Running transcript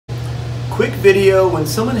Quick video, when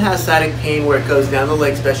someone has sciatic pain where it goes down the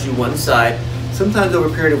leg, especially one side, sometimes over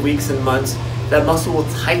a period of weeks and months, that muscle will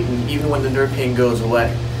tighten even when the nerve pain goes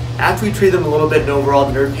away. After we treat them a little bit and overall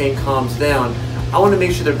the nerve pain calms down, I want to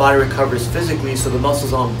make sure their body recovers physically so the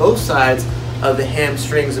muscles on both sides of the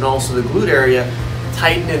hamstrings and also the glute area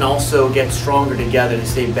tighten and also get stronger together to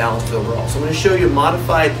stay balanced overall. So I'm going to show you a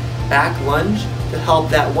modified back lunge to help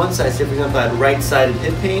that one side. Say for example I had right-sided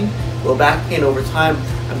hip pain, low back pain. Over time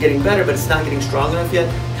I'm getting better, but it's not getting strong enough yet.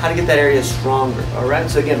 How to get that area stronger, all right?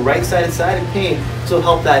 So again, right-sided side pain, so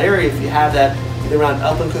help that area if you have that either around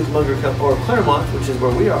Upland, Cucamonga, or Claremont, which is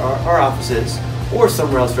where we are, our office is, or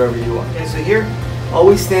somewhere else, wherever you are. Okay, so here,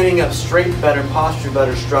 always standing up straight, better posture,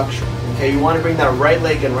 better structure. Okay, you want to bring that right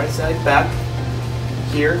leg and right side back.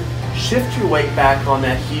 Here, shift your weight back on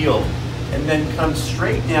that heel, and then come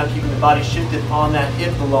straight down, keeping the body shifted on that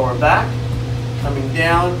hip, the lower back, coming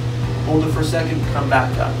down, hold it for a second, come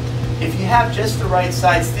back up. If you have just the right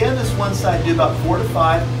side, stay on this one side, do about 4 to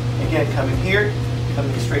 5. Again, coming here,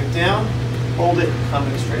 coming straight down, hold it,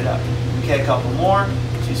 coming straight up. Okay, a couple more.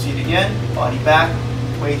 So you see it again, body back,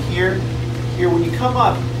 weight here. Here, when you come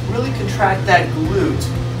up, really contract that glute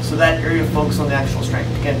so that area focuses on the actual strength.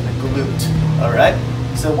 Again, the glute, all right?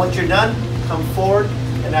 So once you're done, come forward,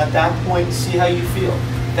 and at that point, see how you feel.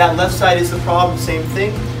 That left side is the problem, same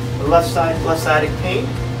thing. The left sided pain.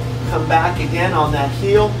 Come back again on that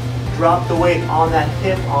heel, drop the weight on that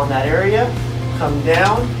hip, on that area, come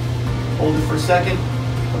down, hold it for a second,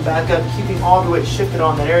 come back up, keeping all the weight shifted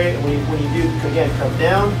on that area. And when you do, again, come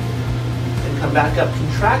down and come back up.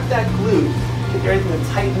 Contract that glute, get everything to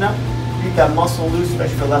tighten up, keep that muscle loose,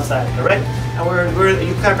 especially for the left side, all right? And we're at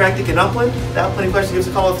Chiropractic in Upland. If you have any questions, give us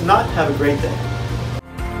a call. If not, have a great day.